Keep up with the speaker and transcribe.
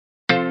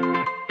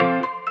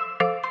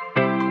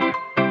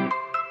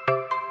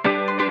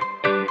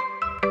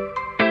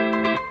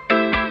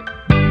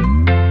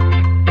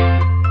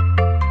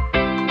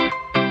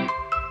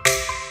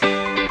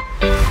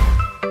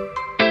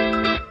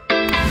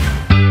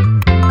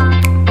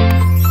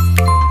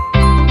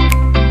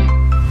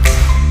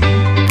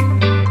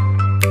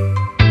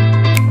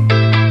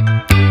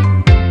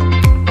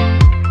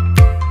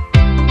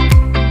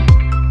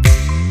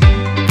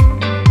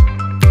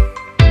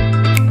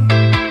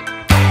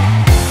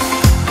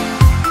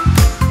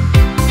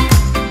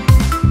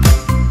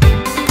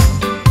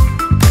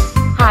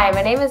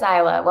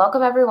Ayla.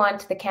 Welcome everyone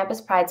to the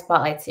Campus Pride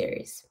Spotlight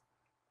Series.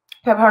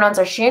 My pronouns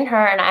are she and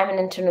her, and I'm an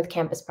intern with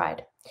Campus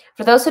Pride.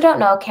 For those who don't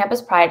know,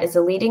 Campus Pride is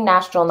a leading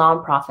national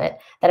nonprofit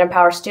that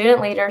empowers student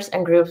leaders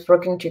and groups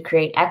working to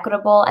create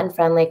equitable and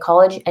friendly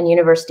college and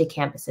university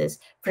campuses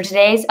for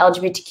today's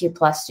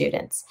LGBTQ+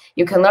 students.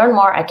 You can learn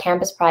more at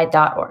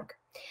campuspride.org.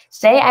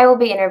 Today, I will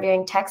be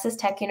interviewing Texas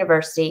Tech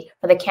University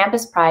for the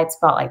Campus Pride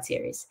Spotlight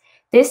Series.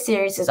 This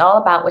series is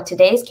all about what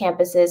today's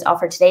campuses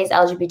offer today's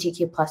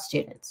LGBTQ+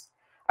 students,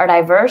 our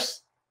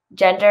diverse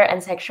gender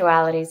and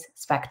sexualities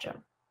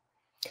spectrum.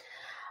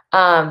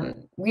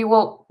 We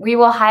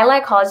will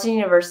highlight colleges and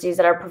universities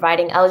that are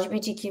providing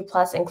LGBTQ+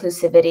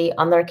 inclusivity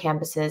on their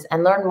campuses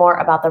and learn more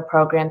about their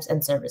programs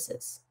and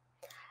services.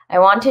 I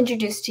want to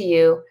introduce to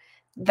you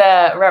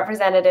the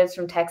representatives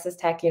from Texas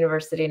Tech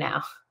University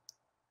now.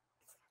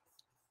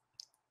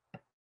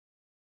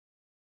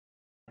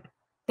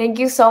 Thank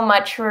you so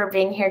much for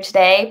being here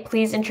today.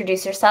 Please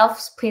introduce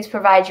yourselves. Please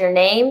provide your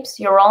names,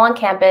 your role on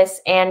campus,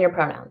 and your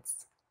pronouns.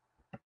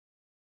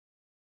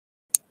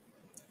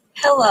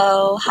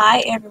 Hello. Hi,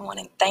 everyone,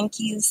 and thank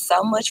you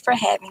so much for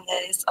having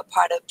us a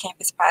part of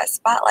Campus Pride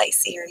Spotlight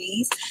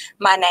Series.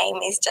 My name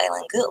is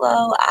Jaylin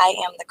Goodloe. I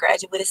am the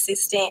graduate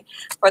assistant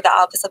for the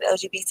Office of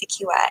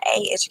LGBTQ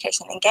IAA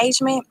Education and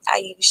Engagement. I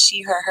use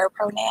she, her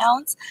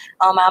pronouns.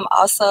 I'm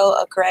also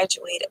a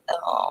graduate.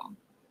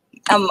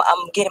 I'm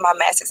getting my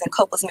master's in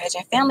couples marriage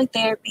and family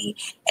therapy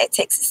at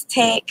Texas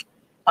Tech,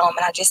 and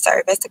I just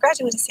serve as the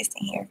graduate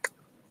assistant here.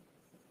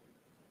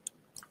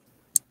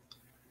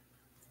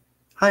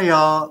 Hi,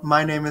 y'all.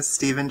 My name is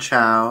Stephen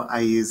Chao.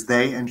 I use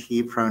they and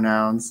he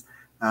pronouns,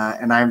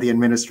 and I'm the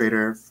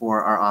administrator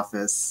for our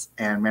office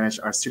and manage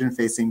our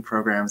student-facing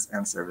programs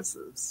and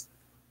services.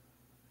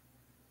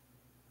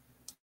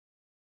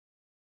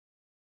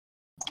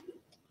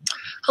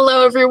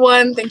 Hello,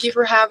 everyone. Thank you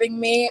for having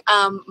me.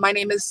 My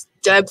name is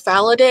Deb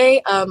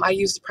Falade. I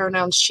use the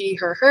pronouns she,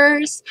 her,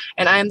 hers,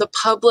 and I am the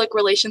public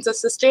relations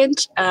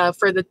assistant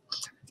for the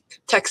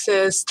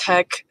Texas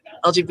Tech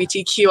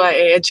LGBTQ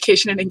IAA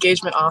Education and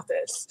Engagement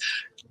Office.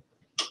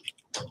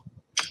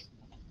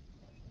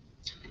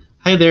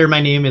 Hi there,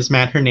 my name is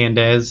Matt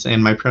Hernandez,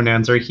 and my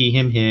pronouns are he,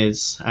 him,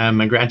 his. I'm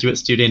a graduate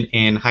student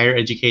in higher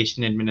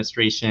education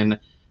administration,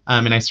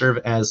 and I serve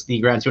as the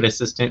graduate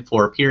assistant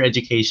for peer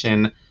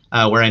education,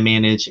 where I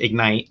manage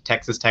Ignite,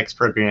 Texas Tech's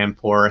program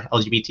for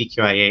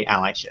LGBTQIA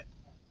allyship.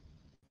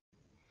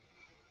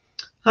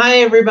 Hi,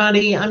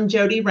 everybody. I'm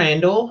Jody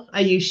Randall.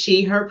 I use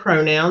she, her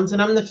pronouns, and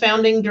I'm the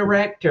founding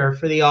director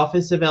for the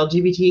Office of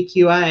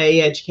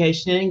LGBTQIA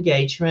Education and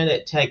Engagement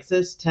at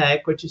Texas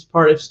Tech, which is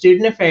part of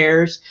Student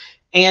Affairs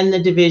and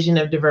the Division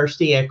of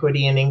Diversity,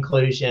 Equity, and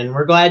Inclusion.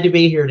 We're glad to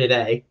be here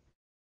today.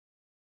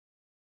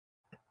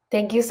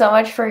 Thank you so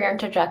much for your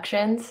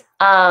introductions.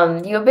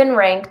 You have been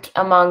ranked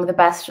among the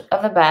best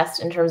of the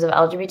best in terms of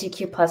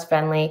LGBTQ+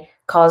 friendly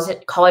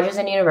colleges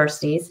and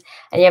universities,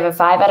 and you have a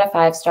 5 out of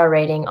 5 star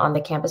rating on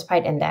the Campus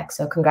Pride Index,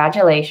 so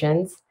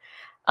congratulations.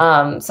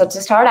 So to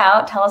start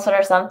out, tell us what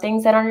are some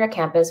things that are on your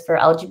campus for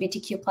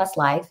LGBTQ+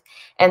 life,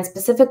 and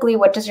specifically,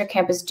 what does your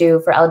campus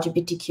do for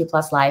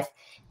LGBTQ+ life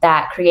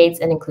that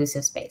creates an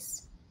inclusive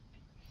space?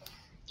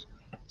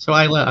 So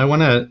Ayla, I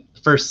want to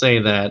first say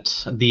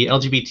that the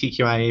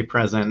LGBTQIA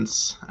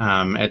presence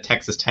at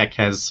Texas Tech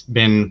has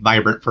been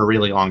vibrant for a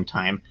really long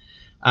time.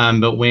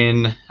 But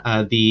when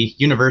the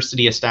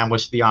university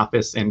established the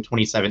office in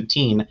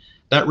 2017,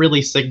 that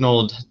really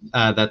signaled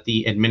that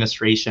the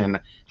administration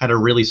had a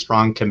really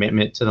strong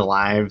commitment to the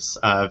lives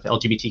of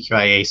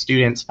LGBTQIA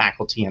students,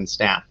 faculty, and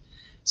staff.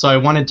 So I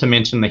wanted to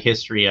mention the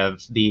history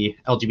of the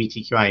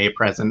LGBTQIA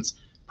presence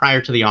prior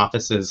to the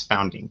office's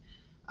founding.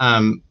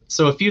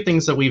 So a few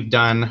things that we've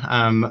done.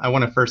 I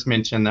want to first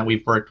mention that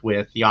we've worked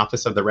with the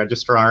Office of the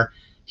Registrar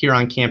here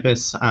on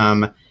campus,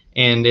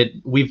 and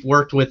we've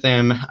worked with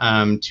them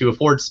to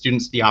afford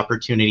students the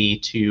opportunity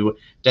to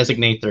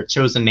designate their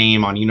chosen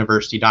name on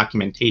university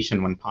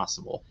documentation when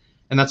possible.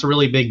 And that's a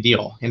really big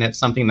deal, and it's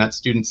something that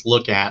students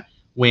look at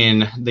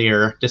when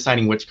they're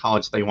deciding which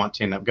college they want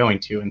to end up going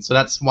to. And so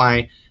that's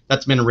why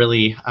that's been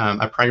really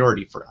a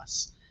priority for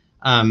us.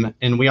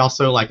 And we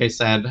also, like I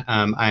said,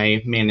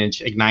 I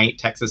manage Ignite,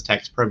 Texas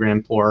Tech's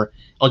program for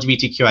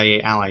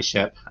LGBTQIA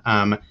allyship.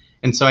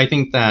 And so I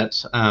think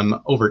that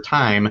over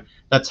time,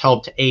 that's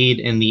helped aid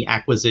in the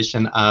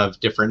acquisition of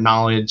different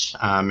knowledge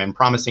and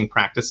promising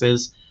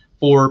practices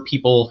for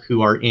people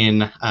who are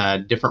in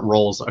different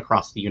roles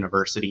across the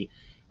university.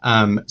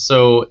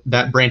 So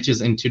that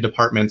branches into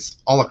departments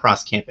all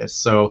across campus.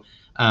 So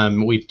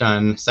we've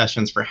done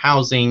sessions for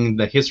housing,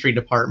 the history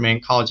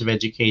department, College of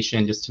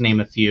Education, just to name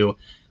a few.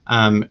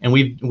 And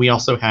we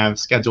also have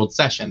scheduled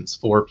sessions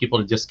for people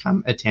to just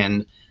come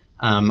attend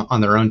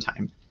on their own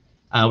time.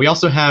 We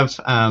also have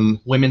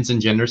Women's and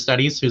Gender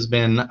Studies, who's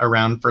been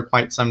around for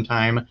quite some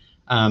time.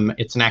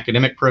 It's an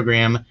academic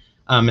program,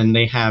 and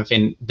they have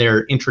in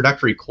their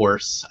introductory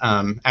course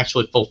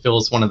actually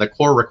fulfills one of the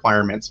core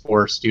requirements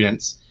for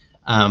students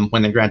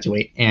when they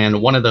graduate.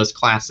 And one of those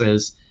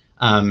classes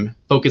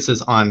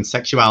focuses on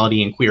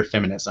sexuality and queer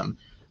feminism.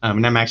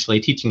 And I'm actually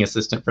a teaching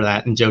assistant for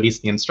that, and Jody's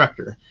the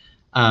instructor.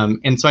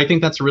 And so I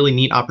think that's a really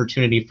neat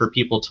opportunity for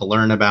people to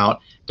learn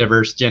about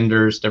diverse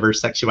genders,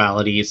 diverse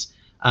sexualities,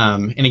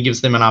 and it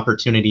gives them an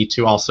opportunity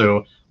to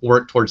also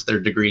work towards their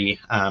degree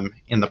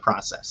in the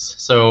process.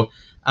 So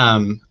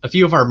a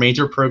few of our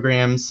major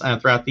programs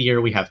throughout the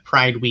year, we have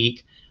Pride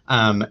Week,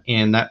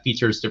 and that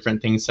features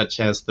different things such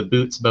as the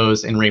Boots,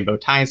 Bows, and Rainbow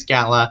Ties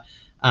Gala,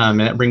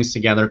 and it brings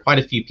together quite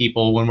a few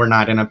people when we're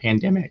not in a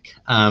pandemic.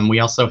 We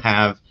also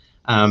have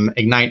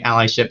Ignite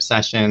allyship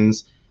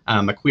sessions,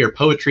 a queer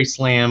poetry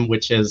slam,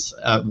 which is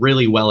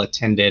really well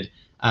attended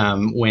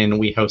when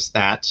we host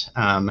that.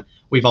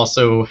 We've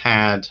also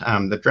had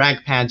the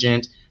drag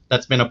pageant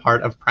that's been a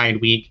part of Pride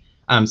Week.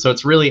 So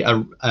it's really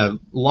a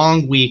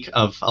long week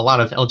of a lot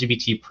of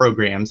LGBT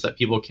programs that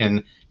people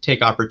can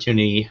take an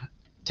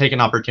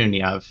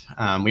opportunity of.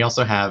 We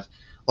also have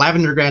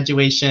Lavender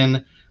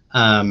Graduation,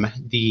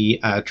 the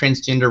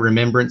Transgender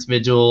Remembrance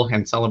Vigil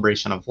and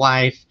Celebration of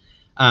Life.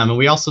 And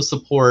we also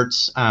support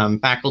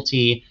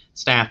faculty,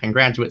 staff, and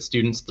graduate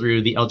students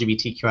through the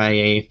LGBTQ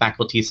IAA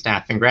Faculty,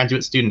 Staff, and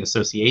Graduate Student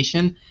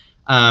Association,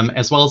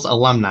 as well as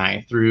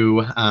alumni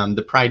through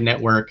the Pride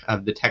Network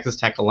of the Texas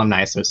Tech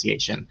Alumni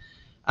Association.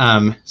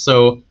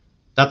 So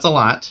that's a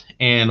lot,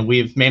 and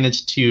we've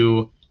managed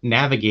to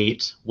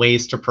navigate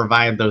ways to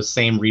provide those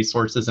same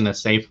resources in a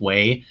safe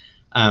way,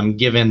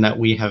 given that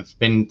we have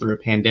been through a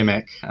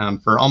pandemic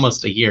for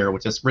almost a year,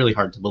 which is really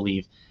hard to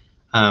believe.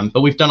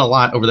 But we've done a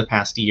lot over the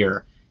past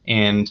year,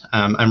 and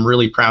I'm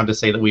really proud to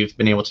say that we've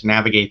been able to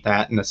navigate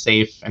that in a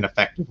safe and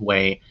effective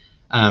way,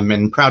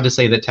 and proud to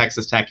say that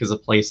Texas Tech is a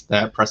place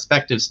that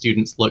prospective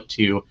students look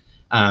to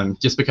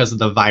just because of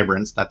the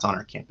vibrance that's on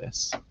our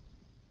campus.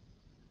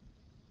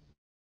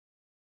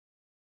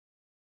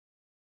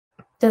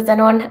 Does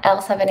anyone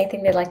else have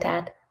anything they'd like to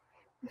add?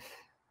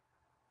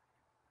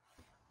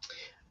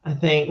 I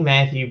think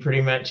Matthew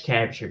pretty much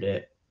captured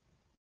it.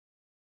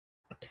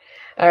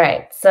 All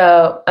right,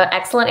 so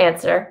excellent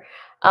answer.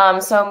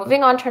 So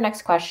moving on to our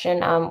next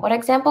question, what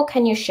example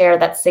can you share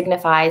that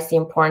signifies the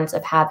importance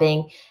of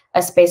having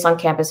a space on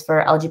campus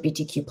for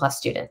LGBTQ+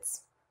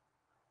 students?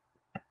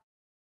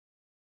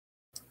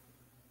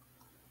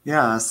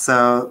 Yeah,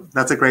 so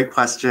that's a great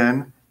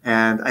question.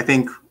 And I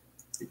think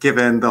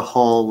given the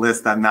whole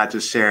list that Matt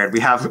just shared,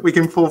 we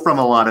can pull from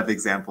a lot of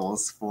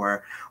examples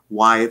for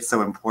why it's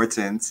so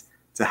important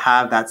to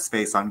have that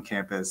space on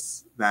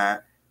campus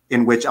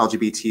in which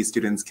LGBT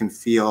students can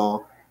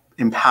feel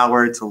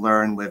empowered to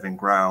learn, live, and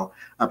grow.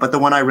 But the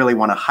one I really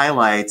want to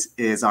highlight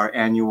is our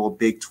annual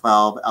Big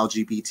 12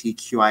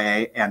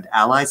 LGBTQIA and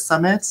Ally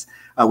Summit,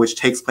 which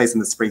takes place in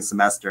the spring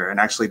semester. And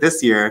actually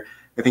this year,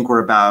 I think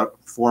we're about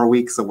 4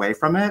 weeks away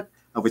from it,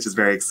 which is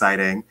very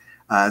exciting.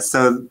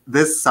 So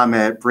this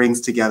summit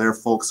brings together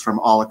folks from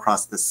all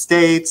across the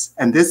state,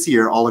 and this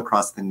year all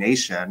across the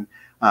nation,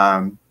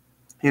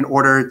 in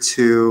order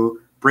to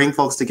bring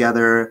folks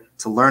together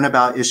to learn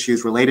about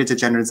issues related to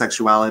gender and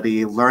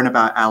sexuality, learn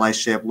about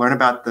allyship, learn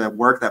about the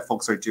work that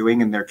folks are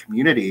doing in their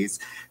communities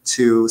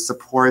to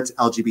support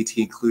LGBT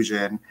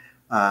inclusion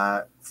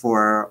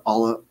for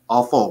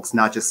all folks,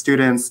 not just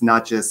students,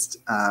 not just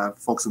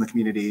folks in the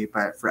community,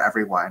 but for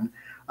everyone.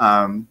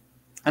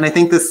 And I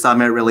think this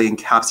summit really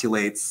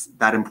encapsulates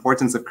that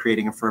importance of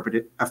creating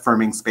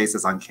affirming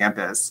spaces on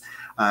campus.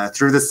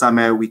 Through the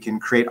summit, we can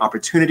create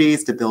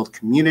opportunities to build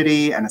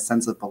community and a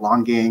sense of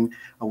belonging.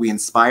 We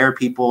inspire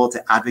people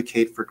to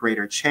advocate for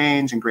greater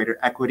change and greater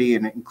equity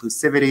and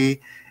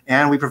inclusivity.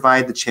 And we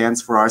provide the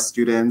chance for our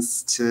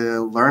students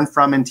to learn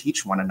from and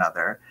teach one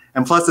another.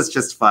 And plus, it's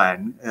just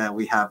fun.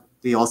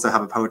 We also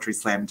have a poetry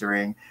slam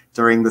during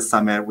the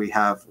summit. We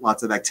have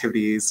lots of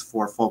activities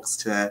for folks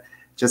to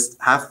just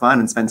have fun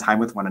and spend time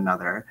with one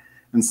another.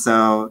 And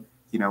so,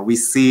 we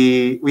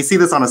see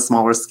this on a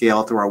smaller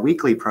scale through our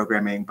weekly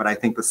programming, but I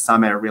think the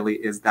summit really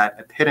is that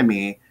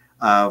epitome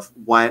of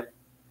what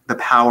the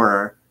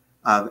power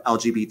of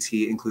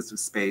LGBT inclusive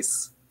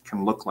space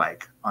can look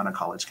like on a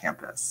college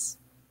campus.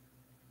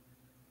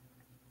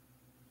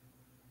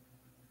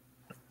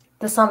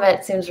 The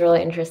summit seems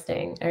really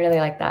interesting. I really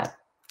like that.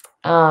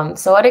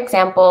 So what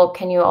example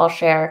can you all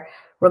share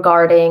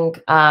regarding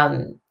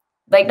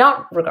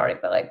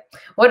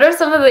what are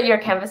some of your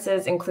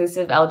campus's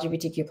inclusive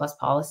LGBTQ+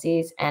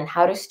 policies, and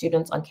how do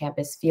students on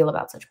campus feel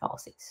about such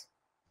policies?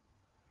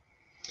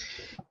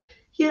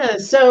 Yeah,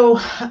 so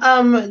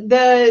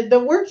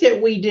the work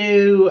that we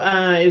do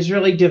is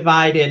really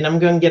divided, and I'm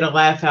going to get a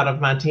laugh out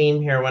of my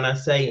team here when I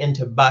say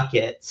into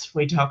buckets.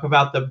 We talk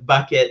about the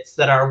buckets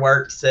that our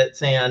work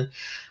sits in.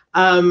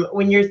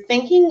 When you're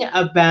thinking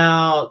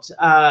about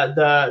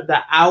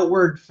the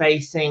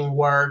outward-facing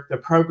work, the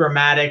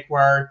programmatic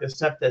work, the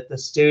stuff that the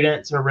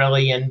students are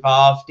really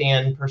involved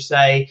in per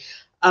se,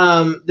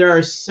 there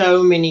are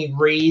so many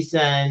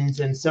reasons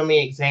and so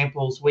many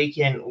examples we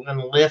can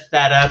lift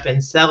that up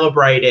and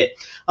celebrate it.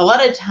 A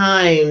lot of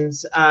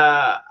times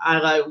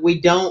we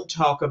don't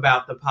talk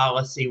about the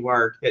policy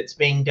work that's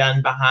being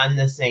done behind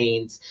the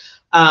scenes,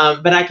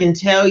 but I can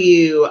tell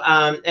you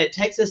at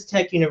Texas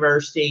Tech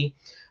University,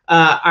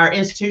 our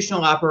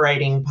institutional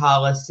operating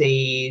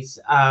policies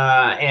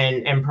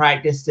and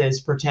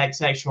practices protect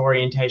sexual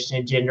orientation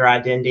and gender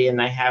identity, and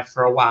they have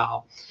for a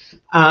while.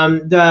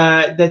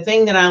 The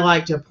thing that I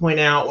like to point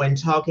out when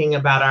talking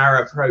about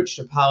our approach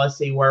to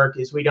policy work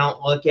is we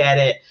don't look at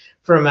it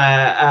from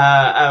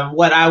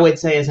what I would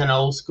say is an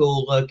old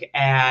school look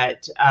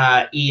at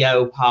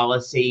EO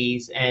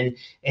policies and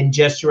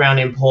just around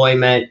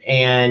employment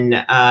and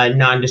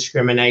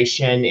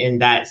non-discrimination in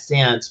that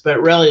sense,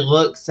 but really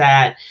looks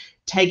at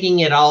taking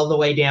it all the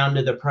way down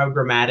to the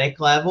programmatic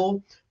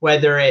level,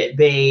 whether it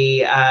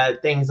be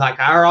things like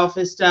our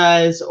office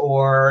does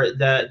or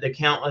the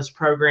countless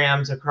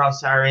programs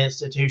across our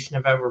institution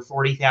of over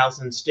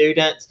 40,000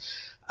 students,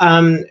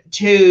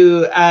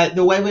 to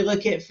the way we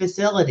look at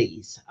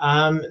facilities.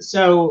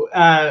 So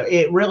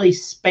it really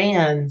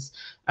spans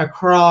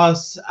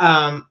across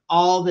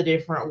all the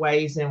different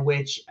ways in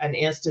which an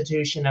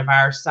institution of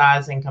our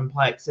size and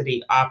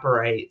complexity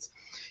operates.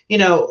 You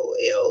know,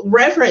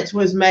 reference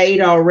was made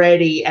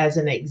already as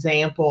an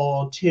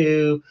example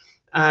to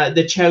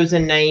the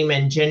chosen name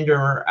and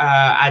gender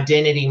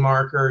identity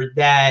marker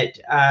that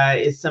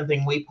is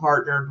something we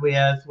partnered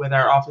with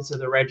our Office of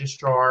the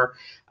Registrar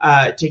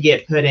to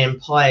get put in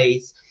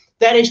place.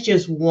 That is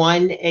just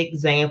one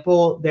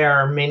example. There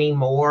are many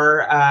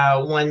more.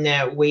 One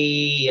that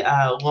we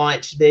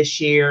launched this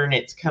year, and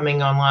it's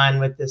coming online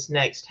with this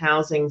next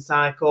housing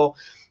cycle,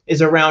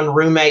 is around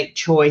roommate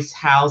choice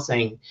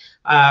housing.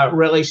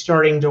 Really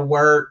starting to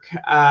work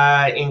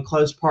in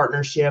close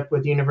partnership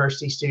with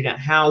University Student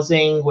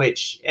Housing,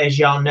 which, as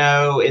y'all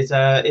know, is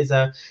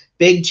a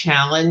big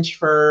challenge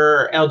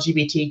for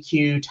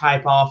LGBTQ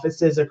type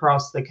offices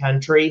across the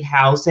country.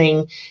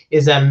 Housing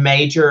is a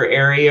major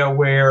area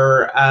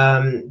where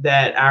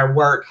that our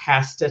work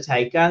has to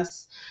take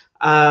us.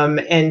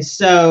 And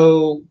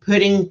so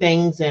putting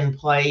things in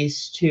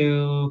place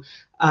to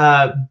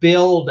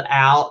build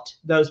out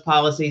those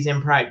policies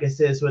and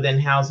practices within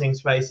housing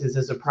spaces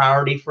is a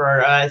priority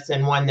for us,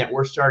 and one that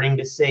we're starting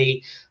to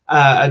see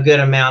a good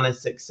amount of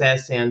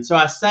success in. So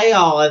I say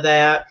all of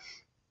that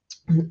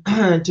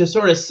to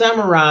sort of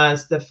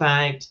summarize the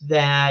fact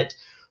that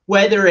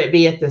whether it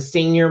be at the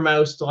senior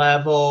most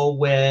level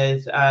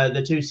with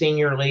the two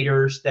senior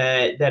leaders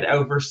that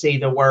oversee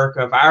the work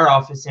of our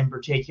office in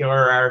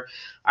particular,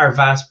 our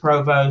vice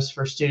provost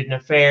for student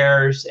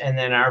affairs, and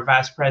then our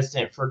vice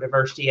president for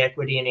diversity,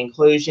 equity, and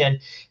inclusion,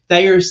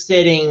 they are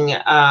sitting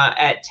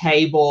at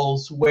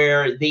tables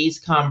where these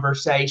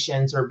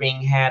conversations are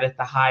being had at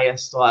the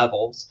highest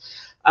levels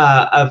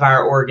of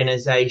our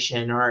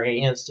organization or our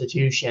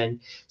institution.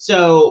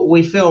 So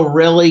we feel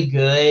really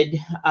good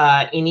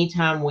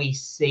anytime we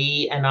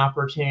see an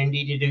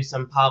opportunity to do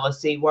some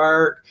policy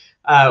work.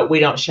 We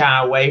don't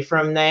shy away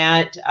from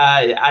that.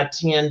 I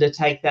tend to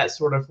take that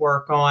sort of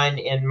work on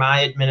in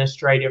my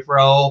administrative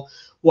role,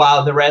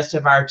 while the rest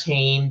of our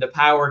team, the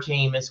power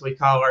team as we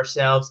call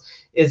ourselves,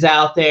 is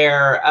out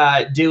there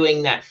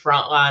doing that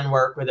frontline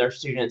work with our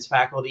students,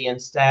 faculty,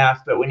 and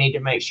staff. But we need to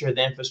make sure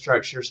the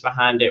infrastructure is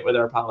behind it with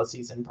our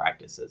policies and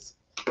practices.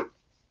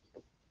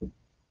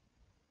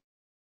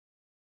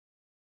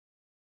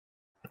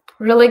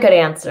 Really good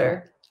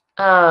answer.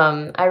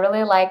 I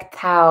really liked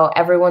how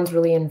everyone's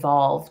really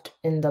involved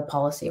in the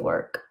policy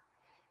work.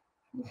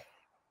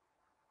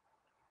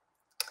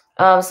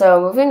 So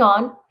moving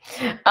on,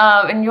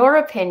 in your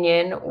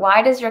opinion,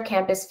 why does your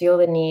campus feel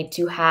the need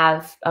to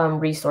have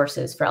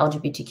resources for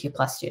LGBTQ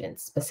plus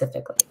students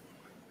specifically?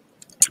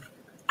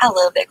 I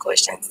love that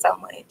question so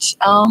much.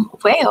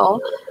 Well,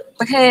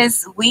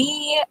 because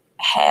we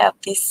have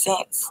this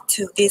sense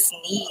to this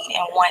need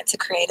and want to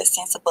create a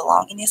sense of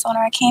belongingness on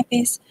our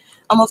campus.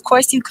 Of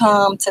course, you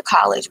come to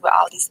college with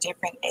all these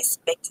different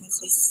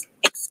expectancies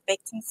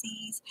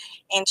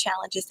and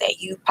challenges that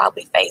you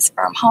probably face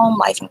from home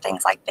life and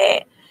things like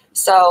that.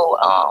 So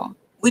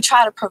we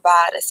try to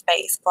provide a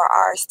space for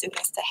our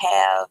students to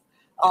have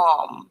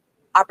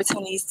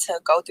opportunities to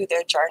go through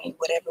their journey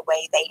whatever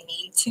way they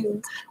need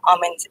to,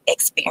 and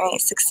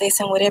experience success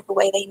in whatever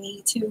way they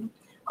need to.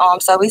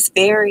 So it's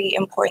very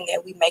important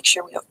that we make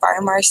sure we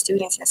affirm our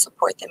students and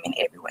support them in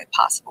every way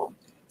possible.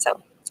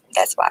 So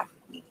that's why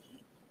we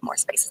need more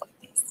spaces like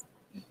this.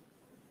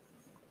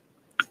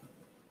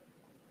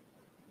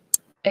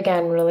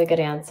 Again, really good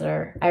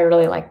answer. I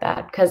really like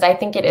that because I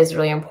think it is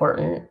really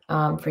important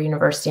for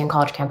university and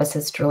college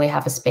campuses to really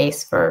have a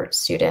space for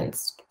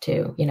students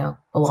to,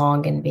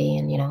 belong and be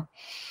and,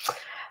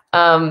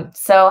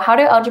 So how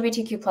do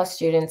LGBTQ plus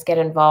students get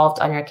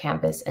involved on your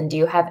campus? And do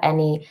you have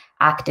any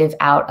active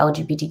out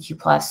LGBTQ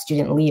plus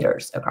student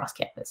leaders across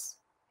campus?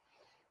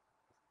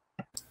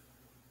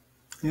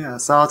 Yeah,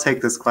 so I'll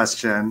take this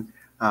question.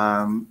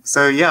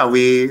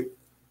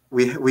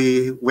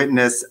 We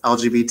witness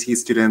LGBT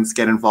students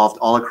get involved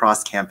all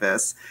across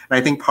campus. And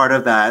I think part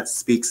of that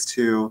speaks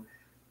to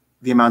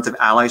the amount of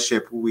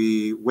allyship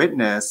we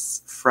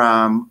witness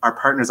from our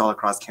partners all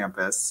across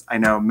campus. I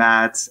know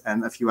Matt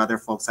and a few other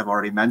folks have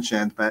already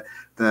mentioned, but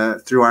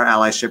through our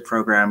allyship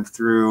program,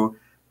 through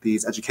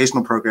these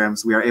educational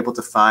programs, we are able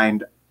to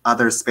find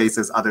other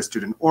spaces, other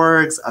student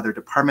orgs, other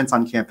departments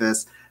on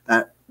campus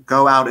that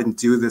go out and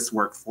do this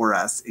work for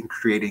us in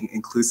creating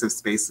inclusive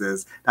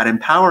spaces that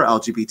empower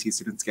LGBT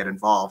students to get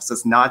involved. So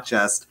it's not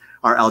just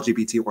our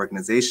LGBT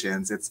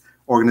organizations, it's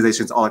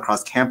organizations all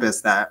across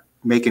campus that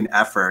make an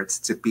effort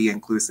to be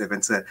inclusive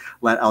and to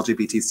let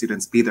LGBT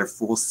students be their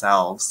full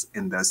selves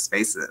in those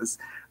spaces.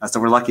 So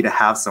we're lucky to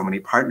have so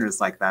many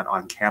partners like that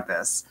on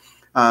campus.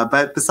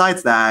 But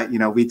besides that,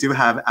 we do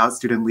have out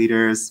student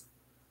leaders,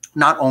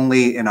 not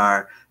only in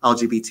our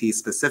LGBT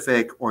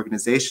specific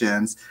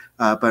organizations,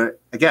 but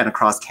again,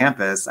 across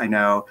campus. I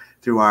know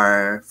through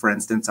for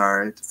instance,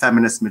 our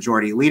Feminist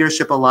Majority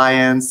Leadership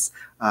Alliance,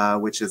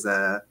 which is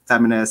a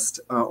feminist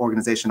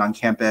organization on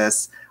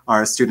campus,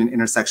 our Student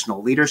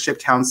Intersectional Leadership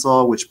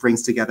Council, which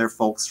brings together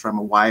folks from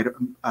a wide,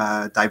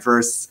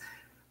 diverse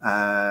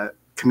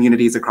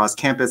communities across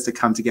campus to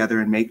come together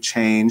and make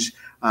change.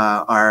 In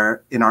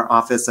our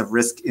Office of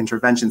Risk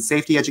Intervention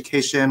Safety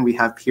Education, we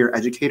have peer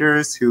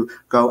educators who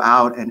go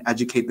out and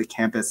educate the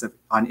campus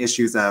on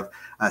issues of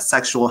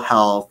sexual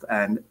health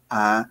and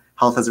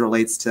health as it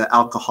relates to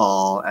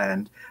alcohol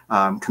and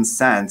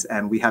consent.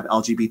 And we have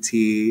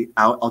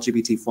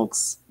LGBT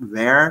folks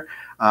there.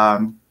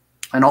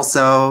 And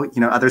also,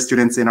 other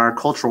students in our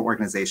cultural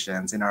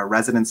organizations, in our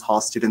residence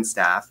hall student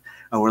staff.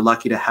 We're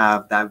lucky to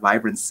have that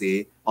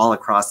vibrancy all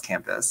across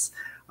campus.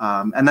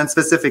 And then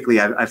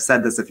specifically, I've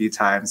said this a few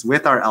times,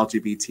 with our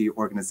LGBT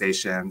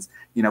organizations,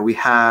 we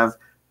have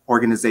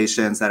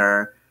organizations that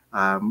are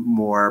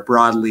more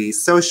broadly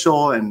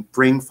social and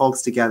bring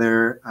folks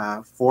together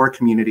for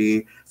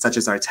community, such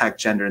as our Tech,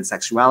 Gender, and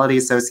Sexuality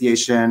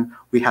Association.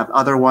 We have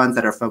other ones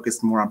that are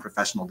focused more on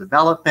professional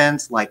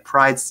development, like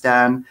Pride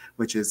STEM,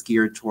 which is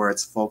geared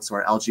towards folks who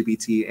are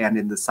LGBT and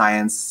in the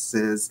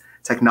sciences,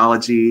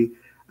 technology,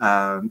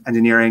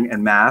 engineering,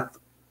 and math,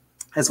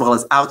 as well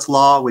as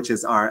Outlaw, which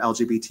is our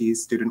LGBT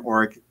student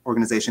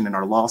organization in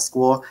our law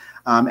school.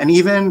 And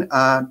even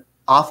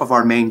off of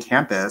our main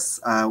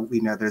campus, we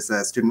know there's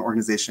a student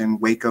organization,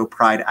 Waco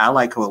Pride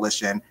Ally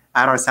Coalition,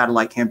 at our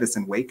satellite campus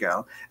in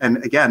Waco.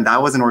 And again,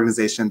 that was an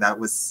organization that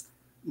was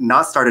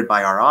not started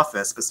by our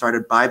office, but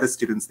started by the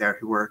students there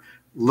who were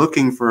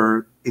looking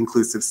for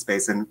inclusive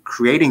space and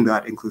creating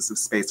that inclusive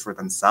space for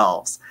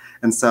themselves.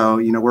 And so,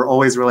 we're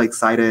always really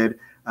excited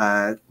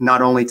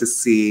not only to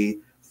see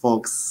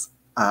folks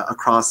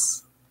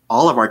across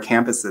all of our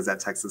campuses at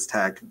Texas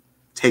Tech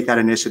take that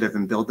initiative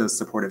and build those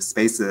supportive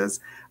spaces.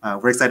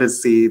 We're excited to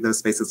see those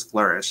spaces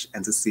flourish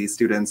and to see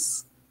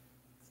students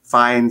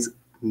find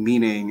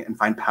meaning and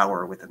find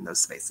power within those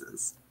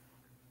spaces.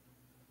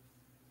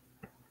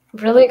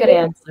 Really good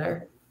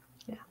answer.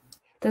 Yeah.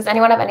 Does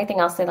anyone have anything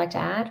else they'd like to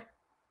add?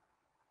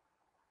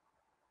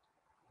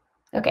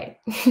 Okay.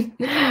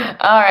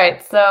 All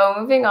right. So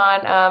moving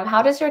on,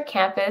 how does your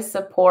campus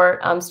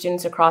support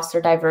students across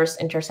their diverse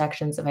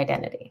intersections of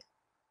identity?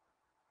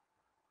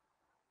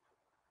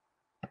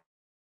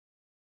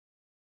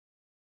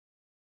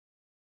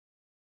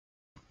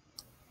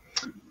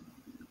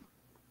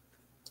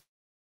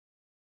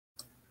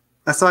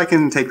 So I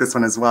can take this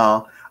one as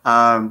well.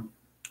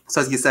 So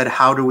as you said,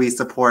 how do we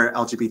support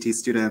LGBT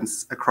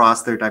students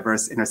across their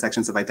diverse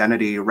intersections of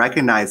identity,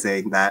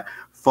 recognizing that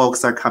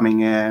folks are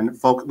coming in,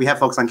 we have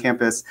folks on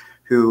campus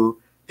who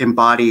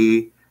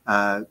embody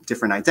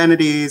different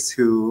identities,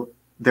 who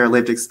their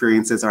lived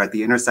experiences are at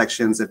the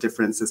intersections of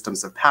different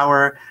systems of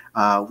power.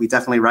 We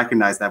definitely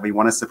recognize that we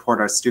want to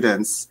support our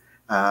students,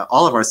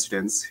 all of our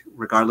students,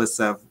 regardless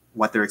of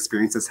what their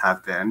experiences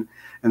have been.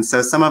 And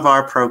so some of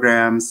our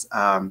programs,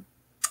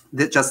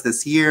 just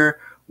this year,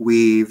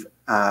 we've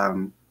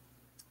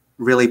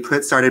really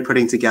started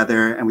putting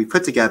together, and we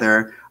put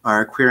together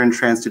our Queer and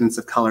Trans Students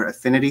of Color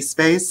Affinity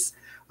Space.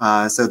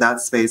 So that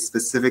space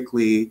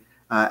specifically,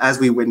 as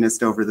we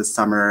witnessed over the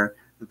summer,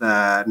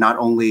 not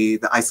only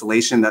the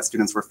isolation that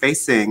students were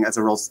facing as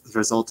a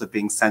result of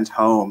being sent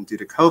home due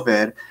to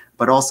COVID,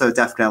 but also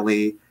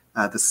definitely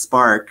the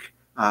spark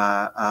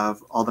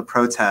of all the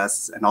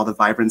protests and all the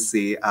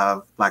vibrancy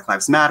of Black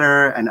Lives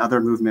Matter and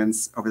other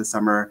movements over the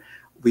summer.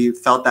 We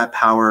felt that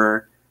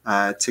power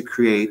to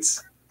create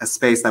a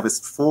space that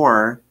was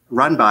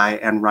run by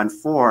and run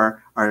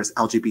for our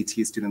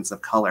LGBT students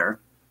of color.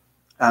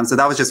 So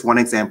that was just one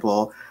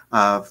example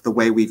of the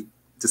way we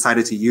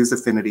decided to use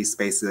affinity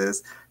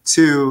spaces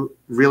to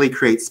really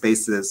create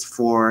spaces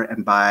for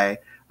and by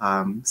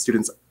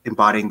students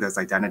embodying those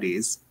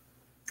identities.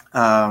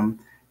 And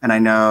I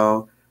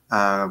know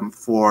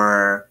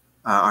for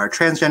our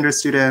transgender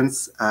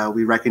students,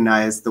 we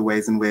recognize the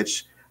ways in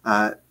which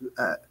the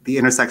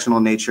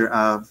intersectional nature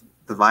of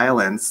the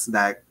violence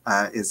that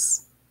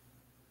is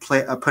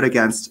put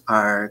against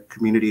our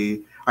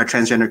community, our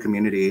transgender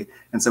community.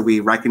 And so we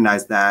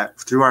recognize that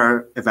through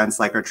our events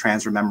like our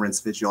Trans Remembrance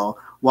Vigil,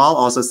 while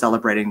also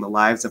celebrating the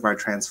lives of our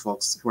trans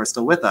folks who are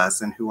still with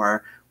us and who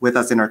are with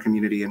us in our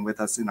community and with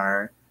us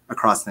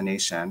across the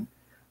nation.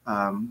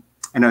 I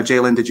know,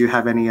 Jaylin, did you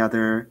have any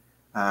other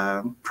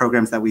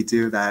programs that we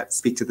do that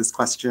speak to this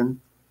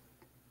question?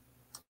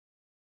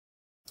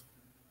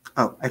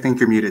 Oh, I think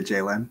you're muted,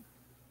 Jaylin.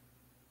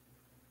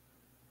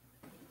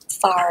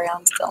 Sorry,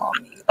 I'm still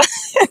on mute.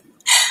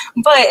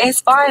 But as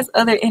far as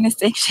other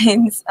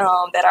intersections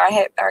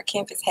that our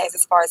campus has,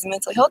 as far as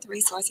mental health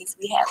resources,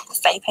 we have the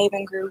Safe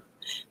Haven group,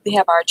 we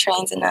have our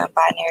trans and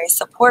non-binary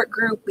support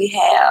group, we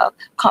have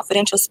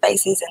confidential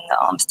spaces in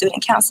the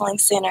student counseling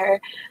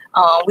center,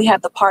 we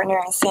have the Partner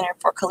and Center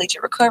for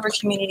Collegiate Recovery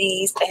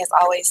Communities that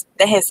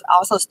has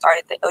also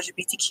started the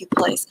LGBTQ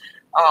plus.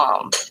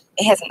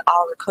 It has an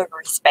all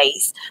recovery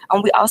space.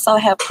 We also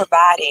have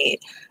provided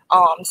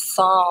a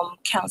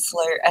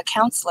counselor,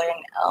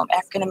 an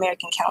African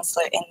American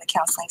counselor in the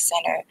counseling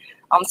center,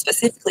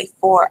 specifically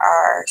for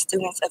our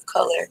students of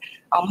color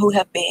who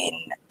have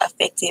been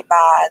affected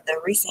by the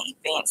recent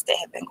events that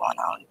have been going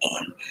on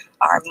in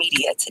our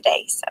media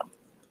today.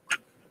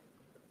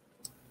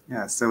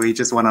 Yeah, so we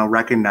just want to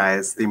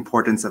recognize the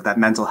importance of that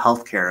mental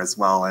health care as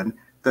well, and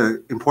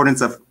the importance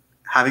of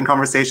having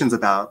conversations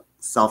about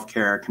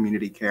self-care,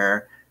 community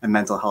care, and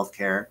mental health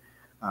care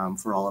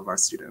for all of our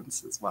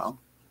students as well.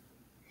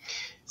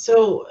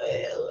 So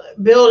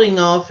building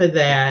off of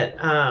that,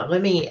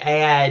 let me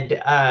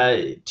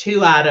add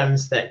 2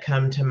 items that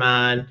come to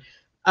mind.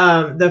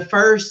 The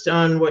first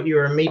on what you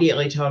were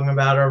immediately talking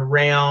about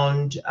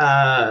around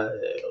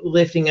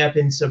lifting up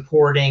and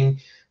supporting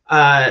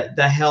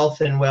the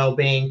health and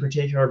well-being,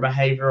 particular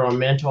behavioral and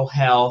mental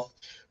health,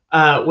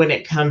 when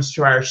it comes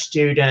to our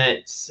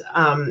students.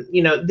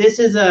 This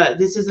is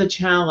a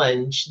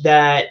challenge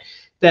that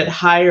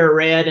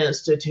higher ed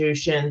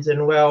institutions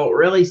and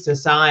really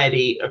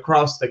society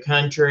across the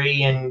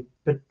country and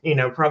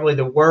probably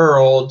the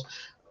world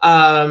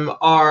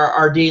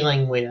are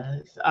dealing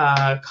with.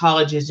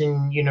 Colleges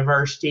and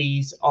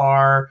universities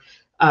are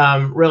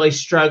really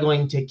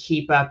struggling to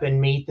keep up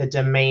and meet the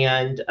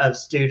demand of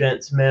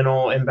students'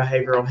 mental and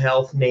behavioral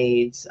health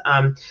needs.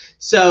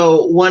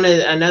 So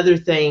another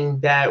thing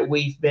that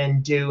we've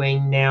been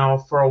doing now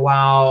for a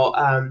while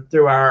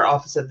through our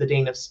Office of the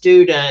Dean of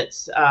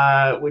Students,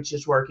 which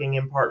is working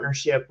in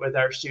partnership with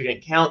our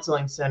Student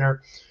Counseling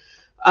Center,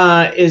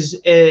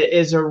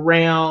 is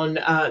around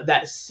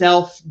that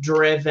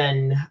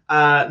self-driven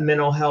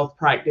mental health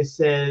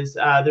practices.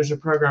 There's a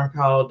program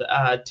called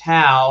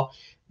Chao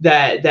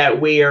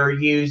that we are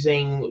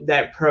using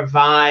that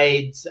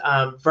provides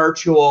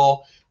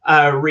virtual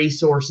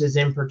resources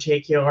in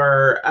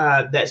particular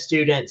that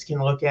students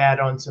can look at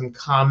on some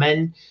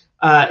common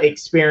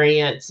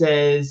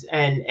experiences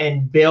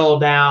and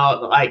build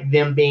out like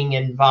them being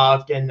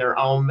involved in their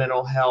own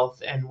mental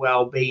health and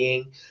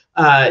well-being,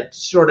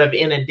 sort of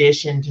in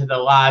addition to the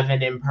live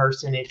and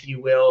in-person, if you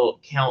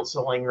will,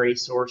 counseling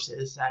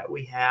resources that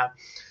we have.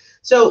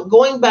 So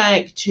going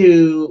back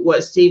to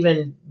what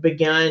Stephen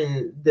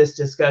began this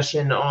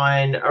discussion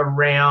on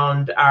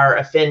around our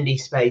affinity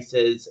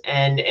spaces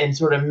and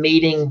sort of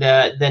meeting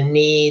the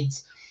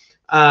needs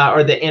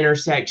or the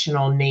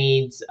intersectional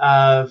needs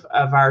of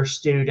our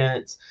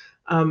students,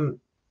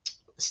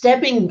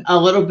 stepping a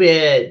little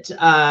bit,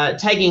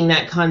 taking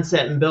that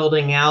concept and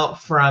building out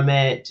from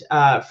it,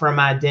 from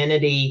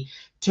identity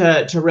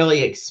to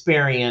really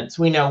experience.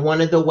 We know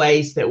one of the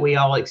ways that we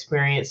all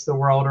experience the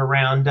world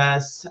around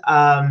us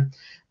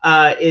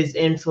is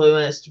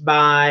influenced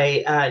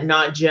by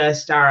not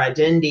just our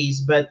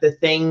identities, but the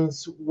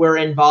things we're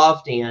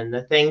involved in,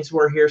 the things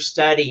we're here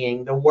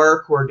studying, the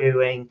work we're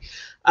doing.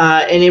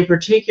 And in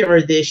particular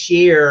this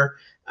year,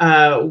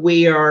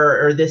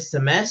 or this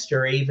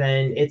semester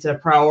even, it's a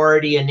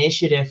priority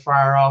initiative for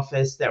our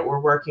office that we're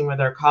working with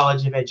our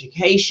College of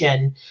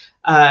Education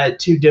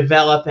to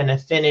develop an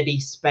affinity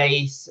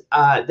space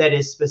that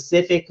is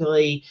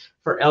specifically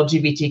for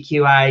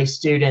LGBTQIA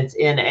students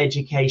in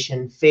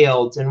education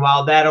fields. And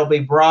while that'll be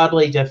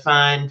broadly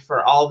defined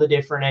for all the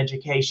different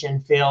education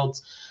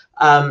fields,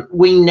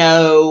 we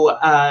know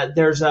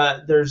there's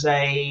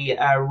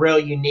a real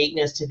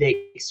uniqueness to the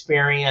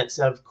experience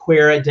of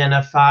queer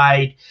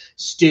identified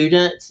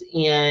students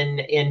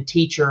in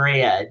teacher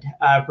ed,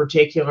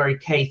 particularly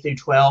K through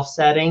 12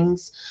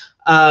 settings.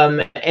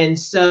 And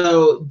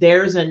so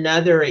there's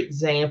another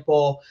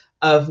example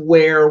of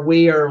where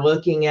we are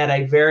looking at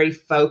a very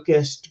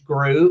focused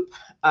group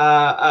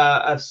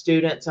of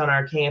students on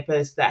our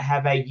campus that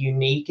have a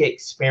unique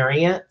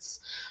experience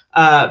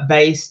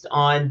based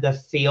on the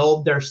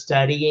field they're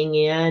studying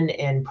in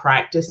and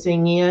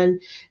practicing in.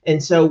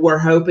 And so we're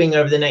hoping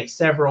over the next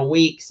several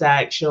weeks,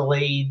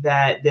 actually,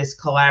 that this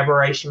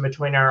collaboration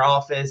between our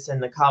office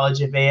and the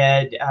College of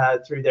Ed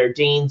through their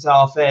dean's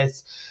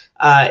office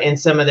and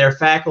some of their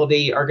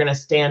faculty are going to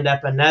stand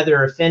up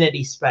another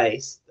affinity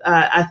space.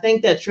 I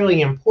think that's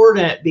really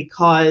important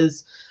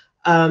because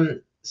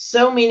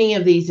so many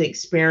of these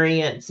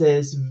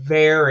experiences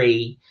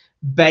vary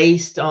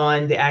based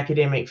on the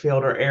academic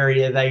field or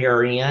area they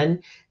are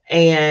in.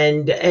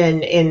 And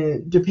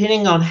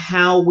depending on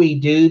how we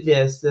do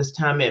this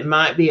time, it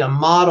might be a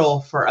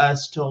model for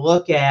us to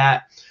look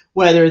at,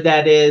 whether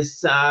that is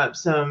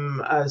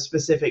some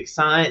specific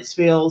science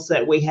fields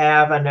that we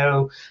have. I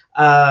know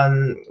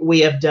We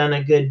have done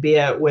a good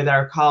bit with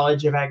our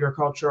College of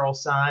Agricultural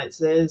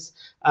Sciences,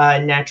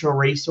 Natural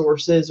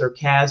Resources, or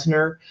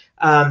CASNR.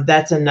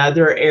 That's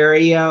another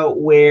area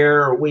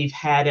where we've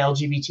had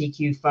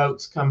LGBTQ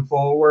folks come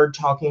forward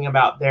talking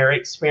about their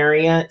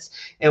experience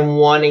and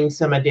wanting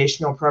some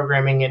additional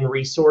programming and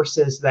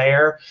resources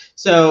there.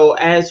 So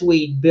as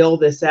we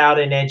build this out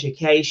in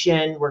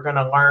education, we're going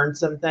to learn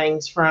some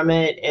things from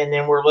it, and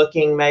then we're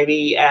looking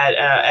maybe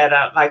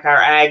at like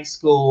our ag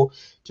school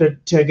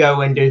to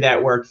go and do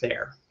that work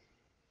there.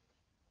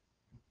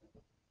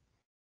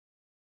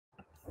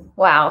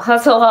 Wow,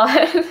 that's a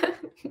lot.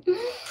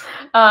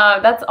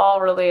 That's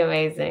all really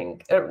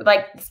amazing.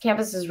 Like, this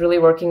campus is really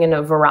working in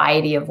a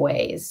variety of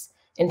ways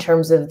in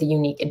terms of the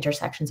unique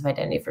intersections of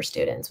identity for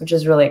students, which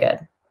is really good.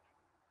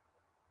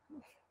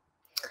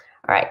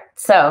 All right,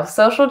 so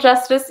social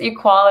justice,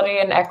 equality,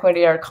 and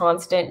equity are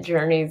constant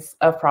journeys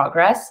of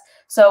progress.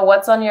 So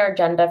what's on your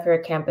agenda for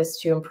your campus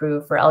to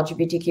improve for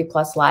LGBTQ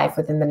plus life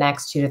within the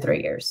next 2 to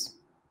 3 years?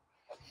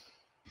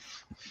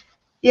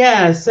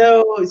 Yeah,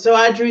 so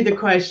I drew the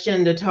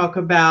question to talk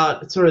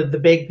about sort of the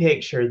big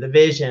picture, the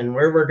vision,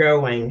 where we're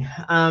going.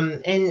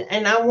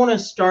 And I want to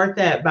start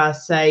that by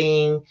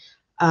saying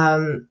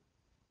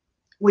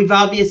we've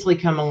obviously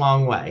come a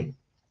long way.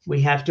 We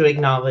have to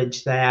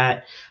acknowledge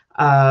that.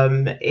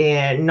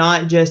 And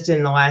not just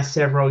in the last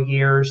several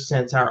years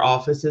since our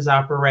office's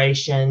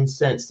operation,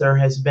 since there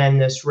has been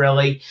this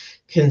really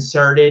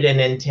concerted and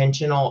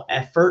intentional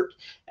effort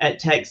at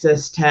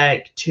Texas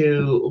Tech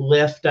to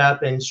lift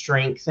up and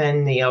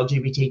strengthen the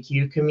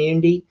LGBTQ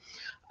community.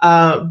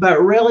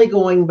 But really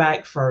going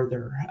back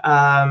further,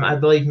 I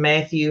believe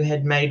Matthew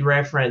had made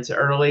reference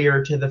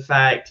earlier to the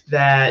fact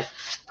that,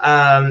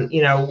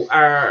 you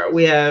know,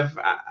 we have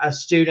a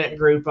student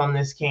group on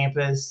this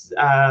campus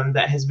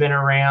that has been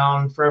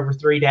around for over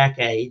 3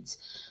 decades.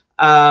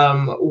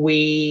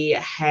 We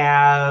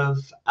have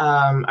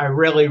a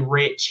really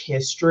rich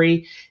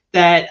history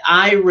that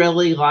I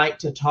really like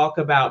to talk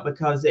about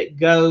because it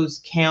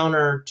goes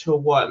counter to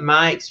what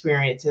my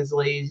experience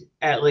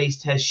at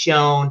least has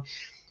shown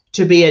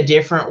to be a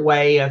different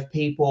way of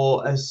people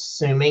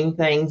assuming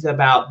things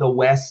about the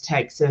West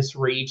Texas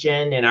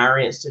region and our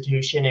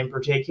institution in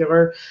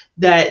particular,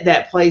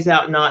 that plays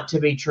out not to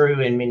be true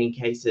in many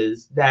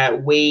cases,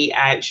 that we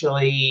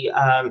actually,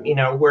 you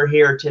know, we're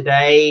here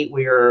today.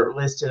 We are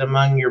listed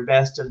among your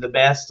best of the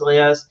best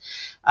list.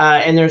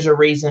 And there's a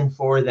reason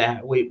for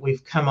that.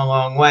 We've come a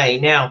long way.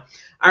 Now,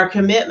 our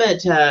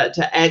commitment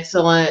to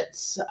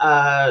excellence,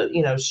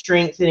 you know,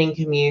 strengthening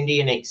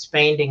community and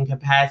expanding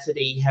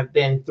capacity have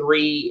been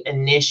 3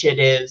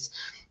 initiatives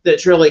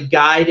that's really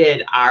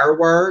guided our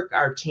work,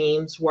 our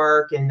team's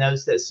work, and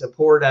those that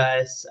support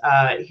us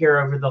here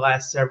over the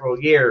last several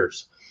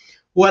years.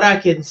 What I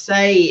can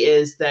say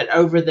is that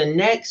over the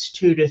next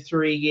 2 to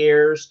 3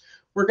 years,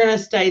 we're going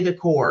to stay the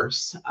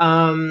course.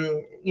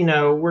 You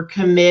know, we're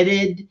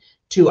committed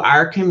to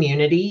our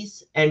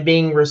communities and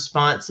being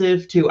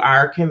responsive to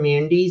our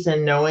communities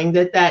and knowing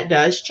that that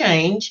does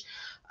change.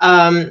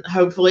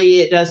 Hopefully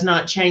it does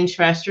not change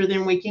faster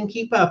than we can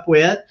keep up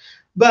with,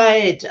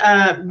 but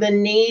the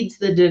needs,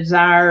 the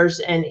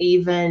desires, and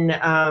even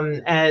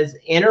as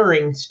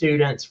entering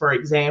students, for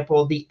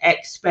example, the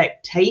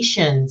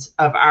expectations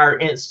of our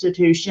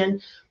institution,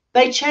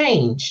 they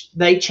change.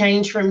 They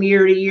change from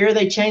year to year.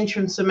 They change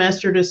from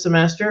semester to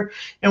semester,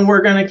 and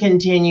we're going to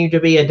continue to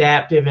be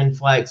adaptive and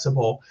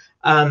flexible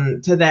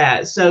to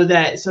that, so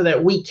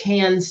that we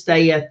can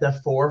stay at the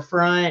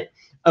forefront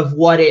of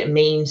what it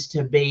means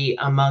to be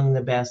among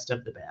the best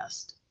of the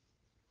best.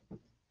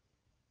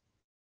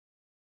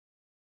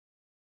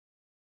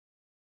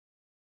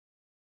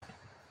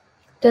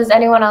 Does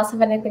anyone else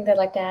have anything they'd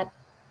like to add?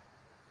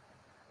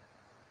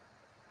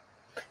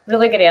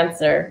 Really good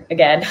answer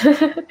again.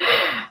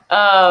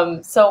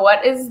 So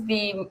what is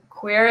the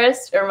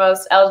queerest or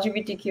most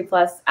LGBTQ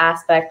plus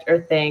aspect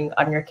or thing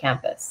on your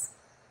campus?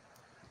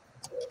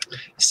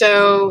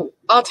 So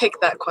I'll take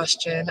that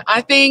question.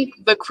 I think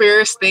the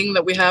queerest thing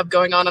that we have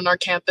going on our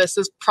campus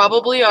is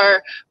probably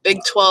our Big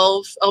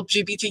 12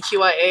 LGBTQ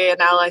IAA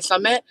and Ally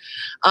Summit.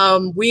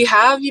 We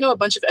have, you know, a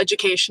bunch of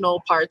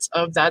educational parts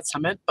of that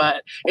summit,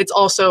 but it's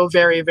also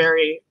very,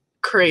 very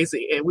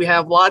crazy. We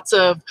have lots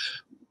of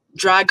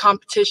drag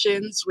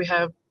competitions. We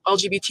have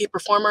LGBT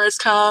performers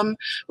come.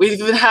 We've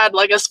even had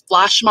like a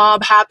flash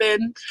mob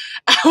happen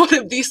at one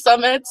of these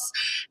summits.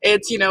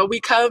 It's, you know,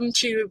 we come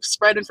to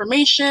spread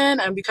information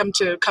and we come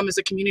as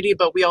a community,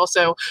 but we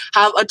also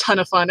have a ton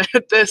of fun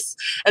at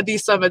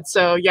these summits.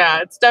 So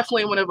yeah, it's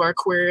definitely one of our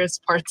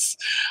queerest parts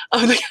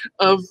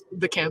of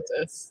the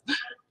campus.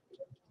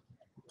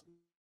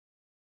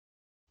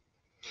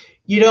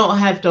 You don't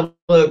have to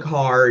look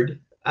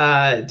hard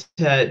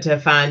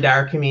to find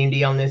our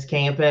community on this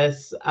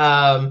campus.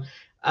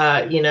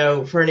 You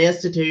know, for an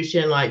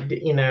institution like,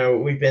 you know,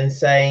 we've been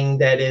saying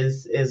that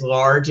is as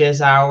large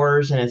as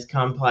ours and as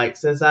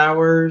complex as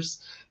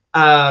ours,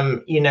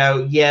 you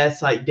know,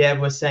 yes, like Deb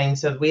was saying,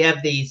 so we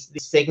have these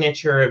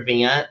signature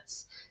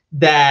events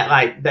that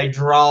like they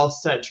draw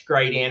such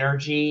great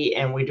energy,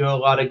 and we do a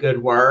lot of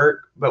good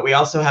work, but we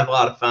also have a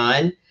lot of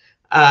fun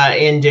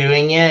in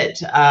doing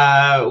it.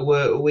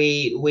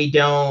 We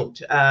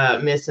don't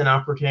miss an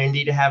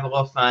opportunity to have a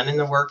little fun in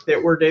the work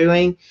that we're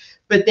doing.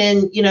 But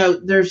then, you know,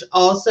 there's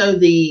also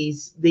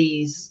these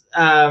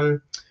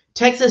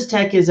Texas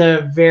Tech is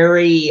a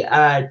very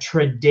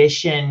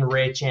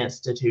tradition-rich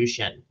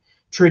institution.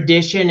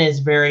 Tradition is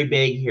very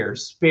big here.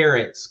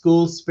 Spirit,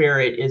 school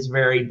spirit is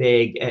very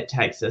big at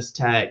Texas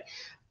Tech.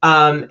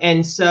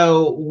 And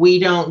so we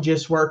don't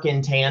just work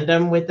in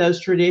tandem with those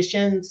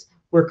traditions.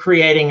 We're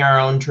creating our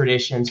own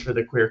traditions for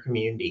the queer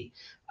community.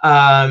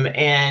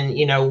 And,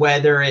 you know,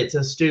 whether it's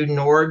a student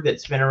org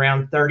that's been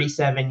around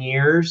 37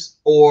 years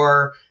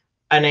or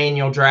an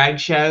annual drag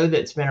show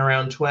that's been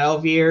around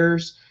 12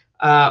 years,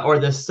 or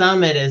the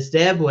summit, as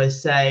Deb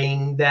was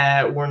saying,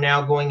 that we're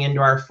now going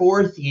into our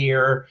 4th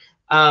year,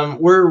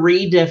 we're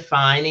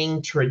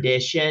redefining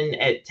tradition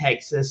at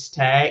Texas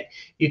Tech.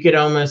 You could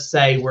almost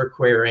say we're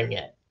queering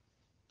it.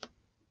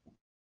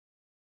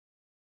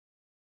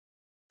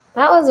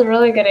 That was a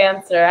really good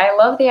answer. I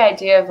love the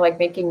idea of like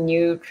making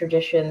new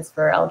traditions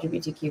for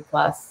LGBTQ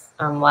plus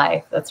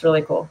life. That's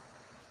really cool.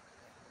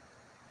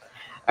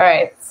 All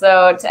right,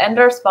 so to end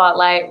our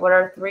spotlight, what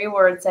are 3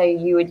 words that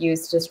you would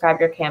use to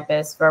describe your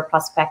campus for a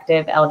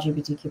prospective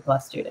LGBTQ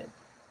plus student?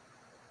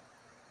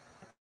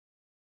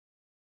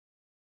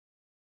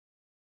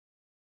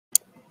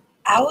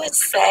 I would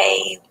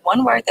say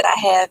one word that I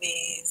have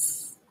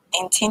is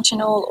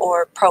intentional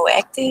or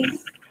proactive.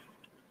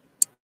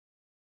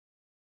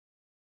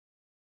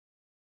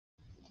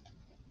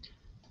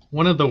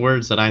 One of the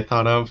words that I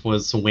thought of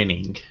was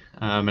winning.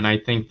 And I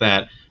think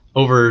that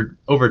over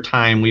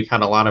time, we've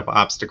had a lot of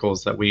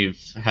obstacles that we've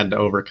had to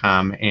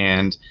overcome.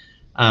 And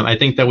I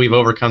think that we've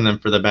overcome them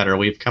for the better.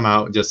 We've come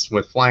out just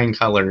with flying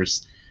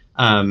colors.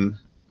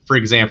 For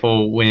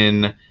example,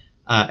 when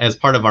as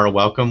part of our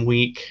welcome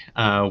week,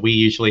 we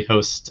usually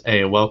host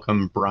a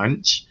welcome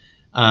brunch.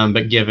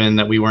 But given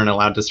that we weren't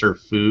allowed to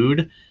serve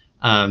food,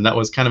 that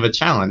was kind of a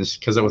challenge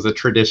because it was a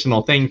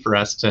traditional thing for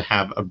us to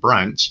have a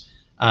brunch.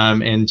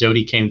 And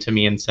Jody came to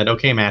me and said,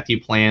 okay,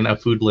 Matthew, plan a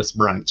foodless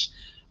brunch.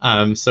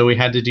 So we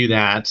had to do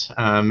that.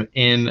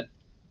 And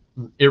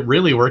it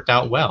really worked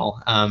out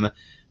well.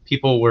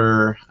 People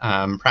were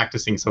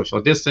practicing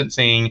social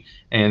distancing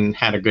and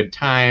had a good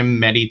time,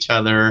 met each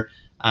other.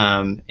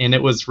 And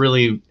it was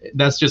really,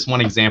 that's just one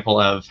example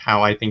of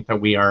how I think that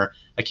we are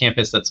a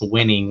campus that's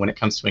winning when it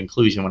comes to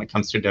inclusion, when it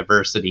comes to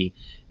diversity.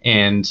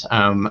 And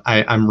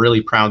I'm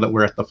really proud that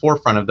we're at the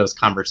forefront of those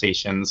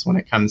conversations when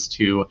it comes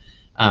to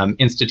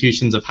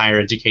institutions of higher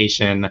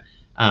education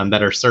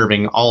that are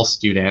serving all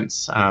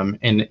students. And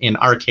in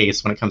our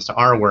case, when it comes to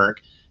our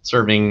work,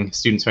 serving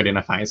students who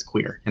identify as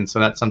queer. And so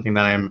that's something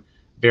that I'm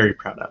very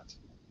proud of.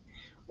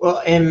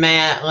 Well, and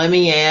Matt, let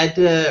me add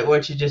to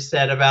what you just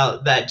said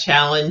about that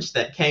challenge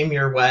that came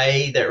your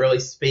way that really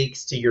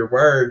speaks to your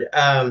word.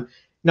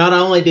 Not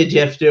only did you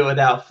have to do it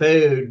without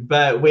food,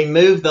 but we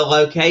moved the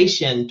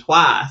location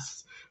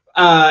twice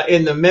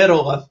in the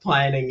middle of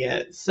planning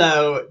it.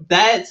 So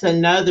that's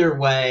another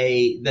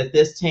way that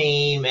this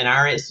team and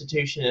our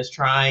institution is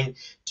trying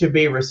to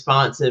be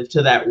responsive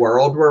to that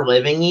world we're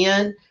living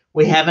in.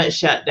 We haven't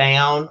shut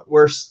down.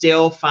 We're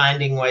still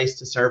finding ways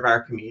to serve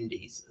our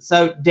communities.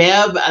 So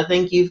Deb, I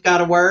think you've got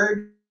a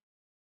word.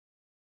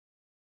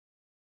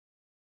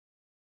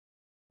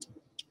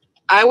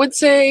 I would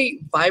say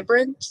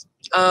vibrant.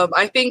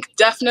 I think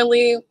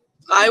definitely,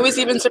 I was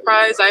even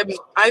surprised.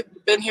 I've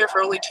been here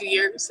for only 2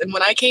 years, and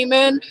when I came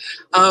in,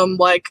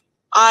 like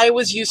I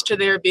was used to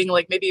there being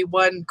like maybe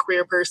one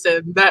queer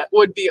person that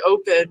would be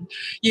open,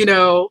 you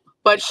know,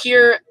 but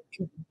here,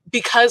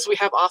 because we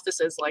have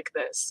offices like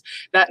this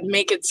that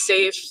make it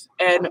safe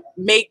and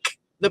make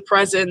the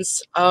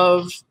presence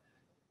of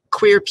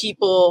queer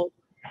people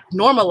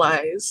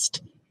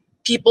normalized,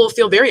 people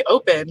feel very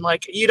open.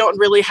 Like you don't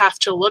really have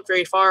to look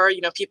very far.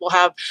 You know, people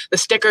have the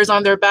stickers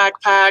on their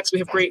backpacks. We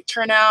have great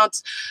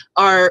turnouts.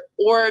 Our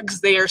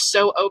orgs, they are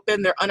so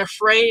open. They're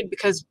unafraid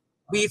because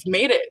we've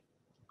made it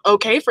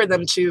okay for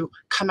them to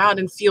come out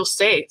and feel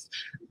safe.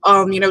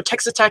 You know,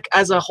 Texas Tech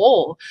as a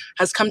whole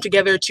has come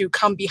together to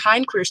come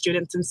behind queer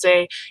students and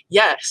say,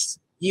 yes,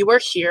 you are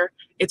here.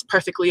 It's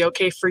perfectly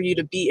okay for you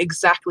to be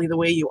exactly the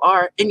way you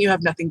are, and you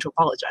have nothing to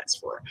apologize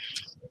for.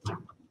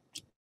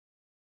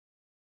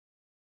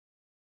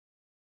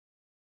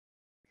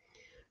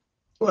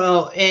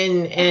 Well,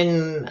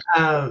 and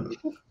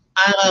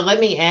let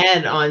me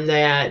add on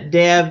that.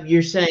 Deb,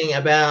 you're saying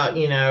about,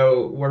 you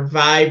know, we're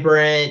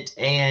vibrant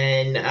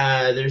and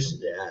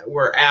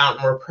we're out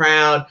and we're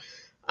proud.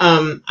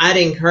 I'd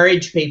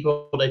encourage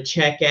people to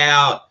check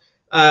out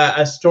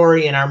a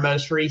story in our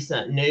most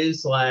recent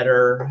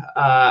newsletter,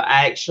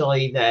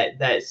 actually,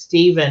 that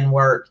Stephen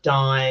worked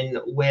on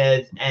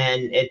with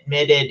an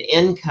admitted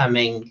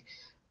incoming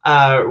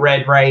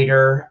Red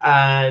Raider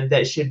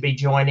that should be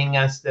joining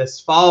us this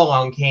fall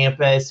on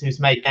campus, who's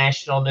made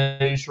national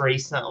news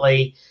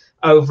recently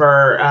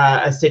over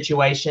a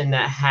situation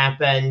that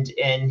happened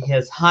in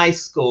his high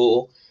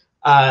school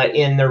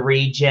in the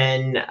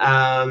region.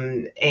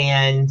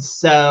 And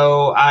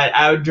so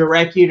I would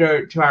direct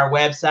you to our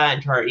website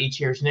and to our each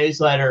year's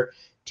newsletter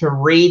to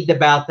read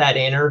about that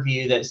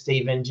interview that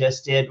Stephen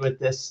just did with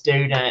this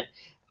student,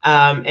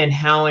 and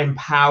how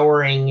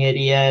empowering it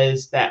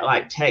is that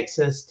like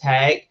Texas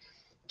Tech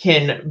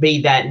can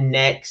be that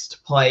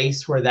next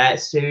place where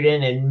that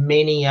student and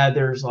many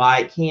others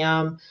like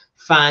him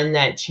find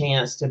that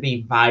chance to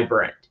be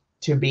vibrant,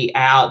 to be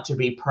out, to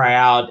be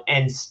proud,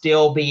 and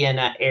still be in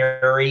an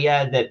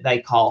area that they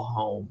call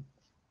home.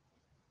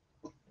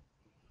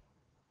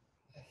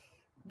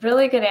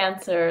 Really good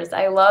answers.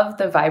 I love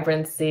the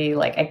vibrancy.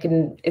 Like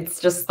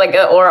it's just like,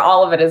 or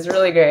all of it is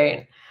really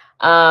great.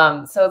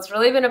 So it's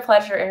really been a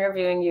pleasure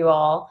interviewing you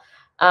all.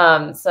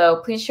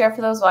 So please share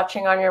for those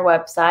watching on your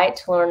website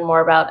to learn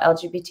more about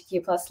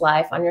LGBTQ+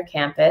 life on your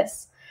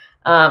campus.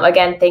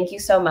 Again, thank you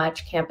so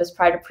much. Campus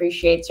Pride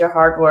appreciates your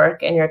hard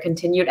work and your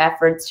continued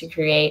efforts to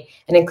create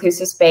an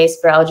inclusive space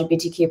for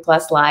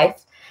LGBTQ+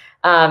 life,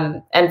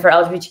 and for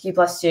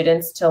LGBTQ+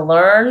 students to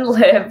learn,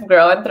 live,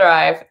 grow, and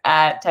thrive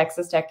at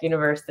Texas Tech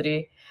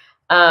University.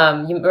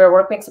 Your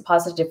work makes a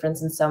positive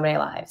difference in so many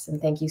lives,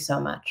 and thank you so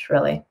much,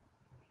 really.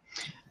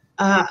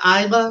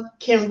 Ayla,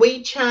 can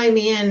we chime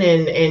in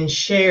and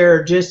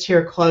share just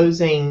here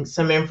closing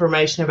some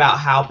information about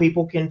how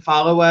people can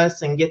follow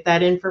us and get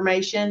that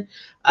information?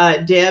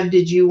 Deb,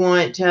 did you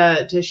want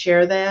to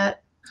share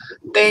that?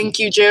 Thank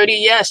you,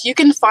 Jody. Yes, you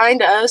can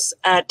find us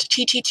at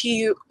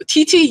TTU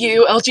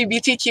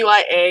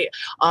LGBTQIA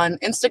on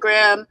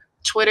Instagram,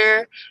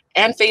 Twitter,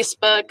 and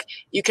Facebook.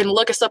 You can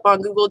look us up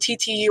on Google,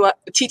 TTU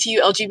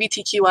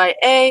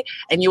LGBTQIA,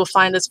 and you'll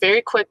find us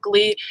very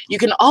quickly. You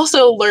can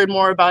also learn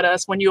more about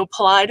us when you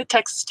apply to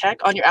Texas Tech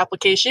on your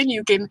application.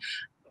 You can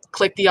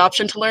click the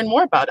option to learn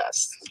more about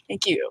us.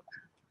 Thank you.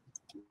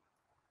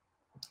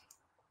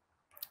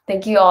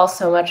 Thank you all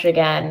so much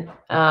again.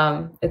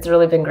 It's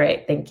really been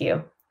great. Thank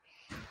you.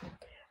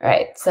 All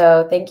right,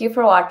 so thank you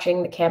for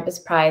watching the Campus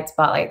Pride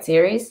Spotlight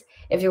Series.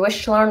 If you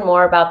wish to learn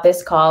more about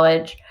this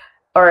college,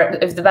 or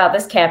about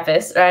this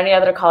campus or any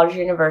other college or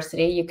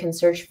university, you can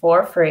search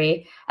for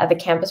free at the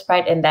Campus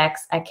Pride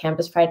Index at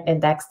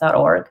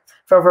campusprideindex.org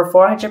for over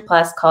 400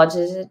 plus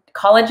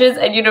colleges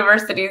and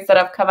universities that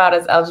have come out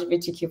as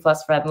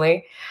LGBTQ+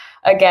 friendly.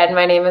 Again,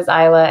 my name is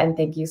Ayla, and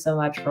thank you so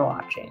much for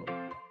watching.